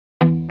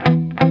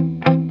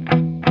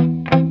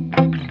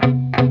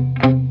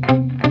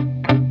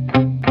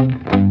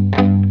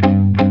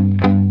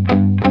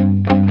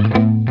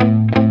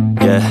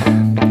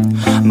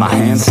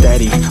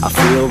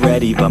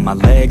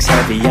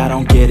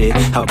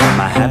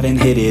I haven't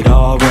hit it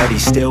already.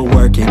 Still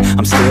working,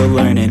 I'm still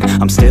learning,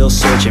 I'm still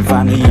searching,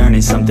 finally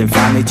earning something,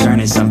 finally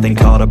turning something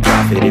called a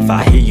profit. If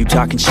I hear you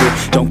talking shit,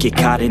 don't get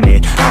caught in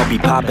it. I'll be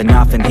popping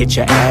off and hit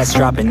your ass,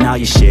 dropping all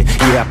your shit.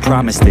 Yeah, I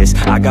promise this,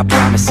 I got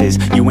promises.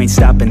 You ain't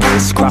stopping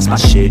this, cross my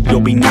shit,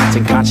 you'll be knocked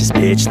unconscious,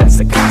 bitch. That's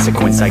the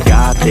consequence, I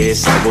got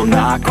this, I will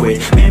not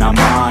quit. Man, I'm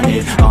on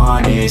it,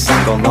 honest,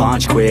 I'm gon'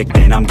 launch quick,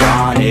 then I'm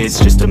gone. It's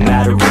just a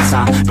matter of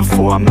time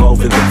before I'm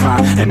over the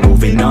climb and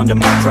moving under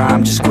my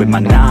prime. Just quit my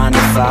 9 to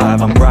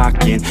 5, I'm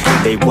rocking,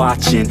 and they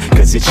watching,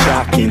 cause it's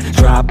shocking.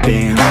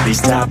 Dropping all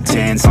these top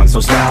 10 songs,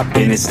 no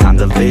stopping. It's time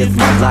to live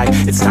my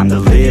life, it's time to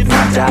live,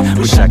 not die.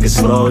 Wish I could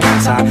slow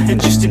down time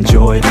and just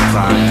enjoy the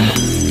climb.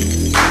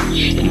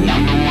 And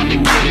I'm the one to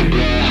get it,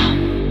 bro.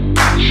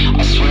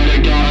 I swear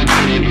to God I'll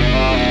get it,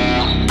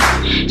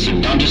 bro. So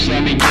don't just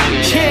let me get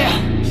it.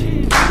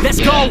 Yeah, let's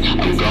go. I'm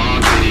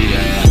gon' get it,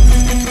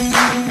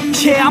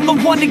 yeah. Yeah, I'm the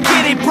one to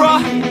get it, bro.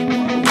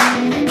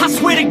 I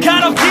swear to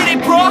God I'll get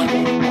it, bro.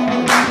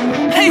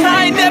 Hey,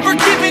 I ain't never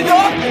giving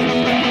up.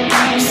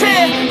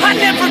 Yeah, I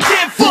never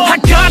give up. I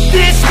got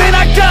this, man,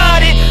 I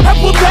got it. I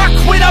will not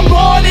quit, I'm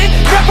on it.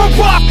 Never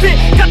off it.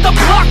 Got the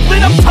block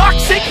lit, I'm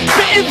toxic.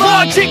 Spitting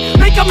logic,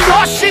 make them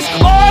nauseous.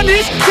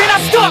 Honest, can I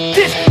stop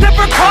this?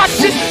 Never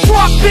cautious,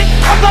 drop it.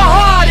 I'm the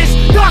hardest.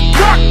 Knock,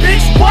 knock,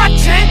 bitch,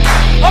 watch it.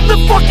 I'm the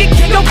fucking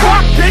king of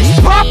rock, bitch.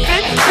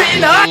 Profit,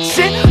 spitting hot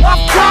shit.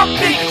 I'm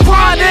topic,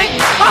 chronic.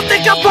 I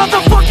think I'm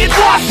motherfucking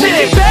lost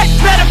it. Back,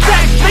 matter of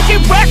fact,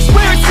 making racks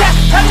where it's at.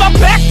 Have my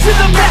back to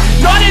the mat,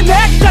 not an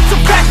act, that's a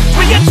fact.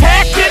 We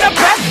attack in a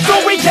back,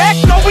 no react,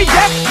 no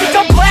react. Think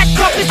I'm black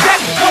off his back,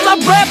 while I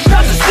rap,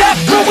 not a step.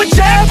 Throw a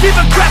jab, give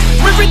a crap.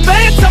 We're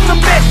advanced, I'm the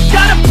man.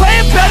 Got a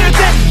plan better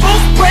than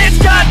most brands.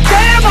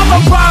 Goddamn, I'm a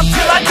rhyme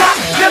till I die.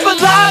 Never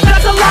lie,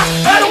 that's a lie.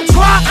 I don't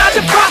try, I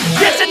defy.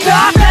 Get you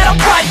not that I'm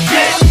right,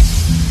 yeah.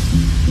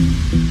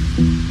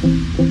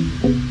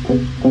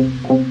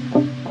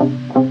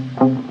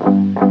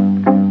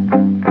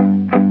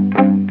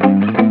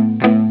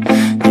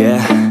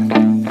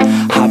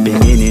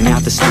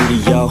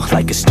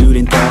 Like a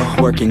student though,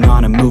 working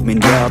on a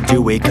movement, yeah, I'll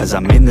do it cause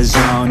I'm in the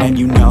zone. And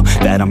you know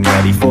that I'm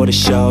ready for the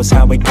shows.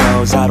 How it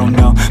goes, I don't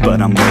know,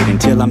 but I'm waiting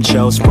till I'm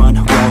chose. Front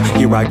row,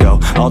 here I go.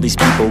 All these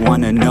people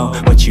wanna know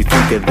what you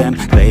think of them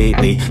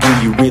lately.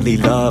 Do you really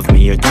love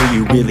me or do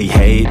you really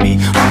hate me?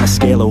 On a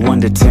scale of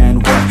 1 to 10,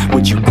 what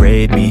would you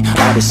grade me?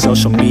 All this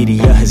social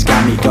media has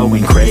got me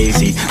going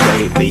crazy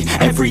lately.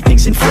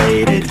 Everything's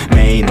inflated,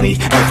 mainly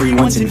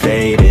everyone's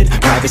invaded.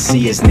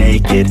 Privacy is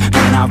naked,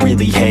 man, I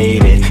really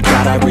hate it.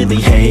 God, I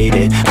really hate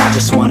it. I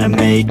just wanna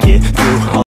make it through all